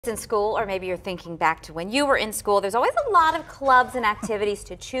In school, or maybe you're thinking back to when you were in school, there's always a lot of clubs and activities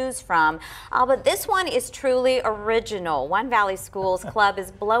to choose from, but this one is truly original. One Valley Schools club is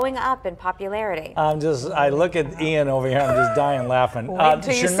blowing up in popularity. I look at Ian over here, I'm just dying laughing. Wait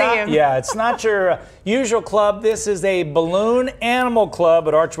till you see him. Yeah, it's not your usual club. This is a balloon animal club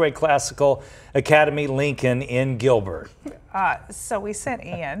at Archway Classical Academy Lincoln in Gilbert. So we sent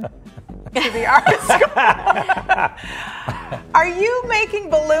Ian to the art school. Are you making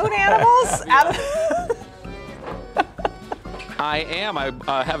balloon animals out of... I am.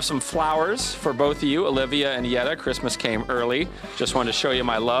 I have some flowers for both of you, Olivia and Yetta. Christmas came early. Just wanted to show you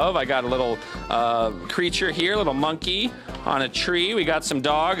my love. I got a little creature here, a little monkey on a tree. We got some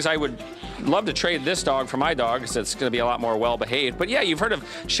dogs. I would love to trade this dog for my dog because it's going to be a lot more well-behaved. But yeah, you've heard of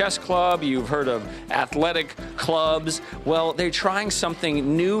chess club, you've heard of athletic clubs. Well, they're trying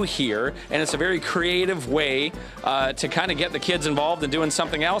something new here, and it's a very creative way to kind of get the kids involved in doing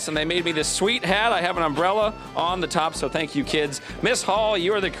something else. And they made me this sweet hat. I have an umbrella on the top, so thank you, kids. Miss Hall,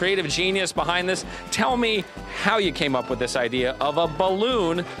 you're the creative genius behind this. Tell me how you came up with this idea of a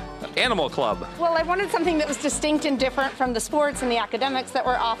balloon animal club. Well, I wanted something that was distinct and different from the sports and the academics that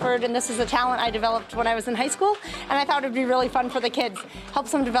were offered, and this is a talent I developed when I was in high school, and I thought it would be really fun for the kids.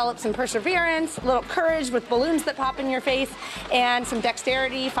 Helps them develop some perseverance, a little courage with balloons that pop in your face, and some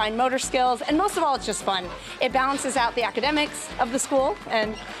dexterity, fine motor skills, and most of all, it's just fun. It balances out the academics of the school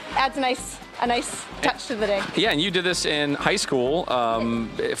and adds a nice touch to the day. Yeah, and you did this in high school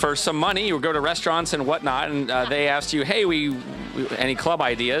for some money. You would go to restaurants and whatnot, and they asked you, hey, any club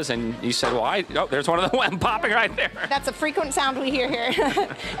ideas? And you said, well, oh, there's one of them popping right there. That's a frequent sound we hear here.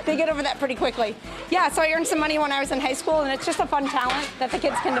 They get over that pretty quickly. Yeah, so I earned some money when I was in high school, and it's just a fun talent that the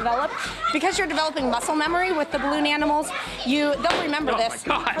kids can develop. Because you're developing muscle memory with the balloon animals, they'll remember this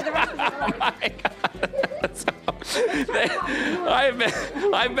for the rest of their life. Oh my God.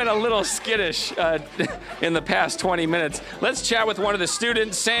 I've been a little skittish in the past 20 minutes. Let's chat with one of the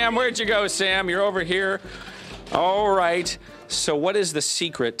students. Sam, where'd you go, Sam? You're over here. All right. So what is the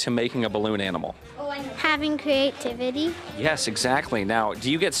secret to making a balloon animal? Having creativity. Yes, exactly. Now,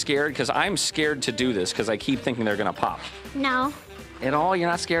 do you get scared? Because I'm scared to do this because I keep thinking they're going to pop. No. At all? You're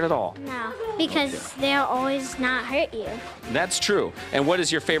not scared at all? No, because they'll always not hurt you. That's true. And what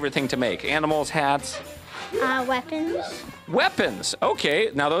is your favorite thing to make? Animals, hats? Weapons. Weapons. Okay.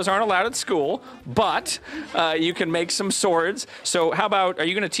 Now those aren't allowed at school, but you can make some swords. So how about, are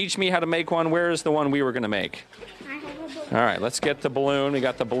you going to teach me how to make one? Where is the one we were going to make? All right, let's get the balloon. We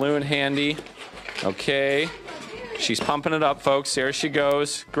got the balloon handy. Okay. She's pumping it up, folks. There she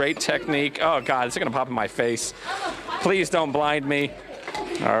goes. Great technique. Oh, God, it's going to pop in my face. Please don't blind me.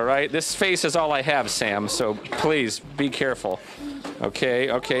 All right. This face is all I have, Sam, so please be careful.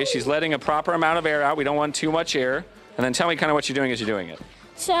 Okay, she's letting a proper amount of air out. We don't want too much air. And then tell me kind of what you're doing as you're doing it.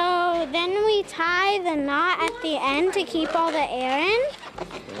 So then we tie the knot at the end to keep all the air in.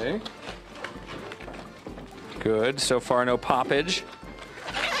 Okay. Good. So far, no poppage.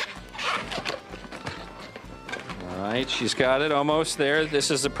 All right, she's got it almost there. This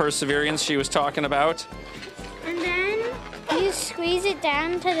is the perseverance she was talking about. And then you squeeze it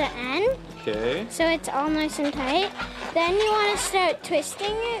down to the end. Okay. So it's all nice and tight. Then you want to start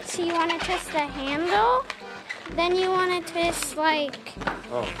twisting it. So you want to twist the handle. Then you want to twist like...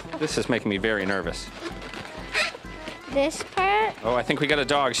 Oh, this is making me very nervous. This part. Oh, I think we got a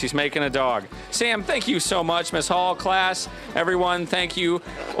dog. She's making a dog. Sam, thank you so much. Miss Hall, class, everyone, thank you.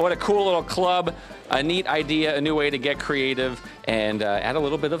 What a cool little club. A neat idea, a new way to get creative and add a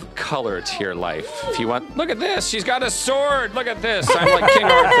little bit of color to your life. If you want, look at this. She's got a sword. Look at this. I'm like King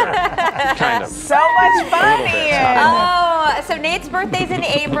Arthur. Kind of. So much fun, Ian. Oh, so Nate's birthday's in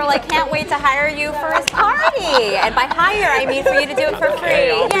April. I can't wait to hire you for his party. And by hire, I mean for you to do it for free.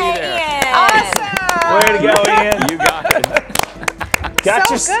 Okay, I'll be there. Ian. Awesome. Way to go, Ian. You got it. Got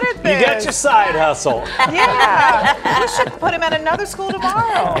So your, good at this. You got your side hustle. Yeah. We should put him at another school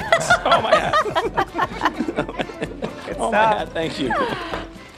tomorrow. Oh, my God. Oh, my God. Thank you.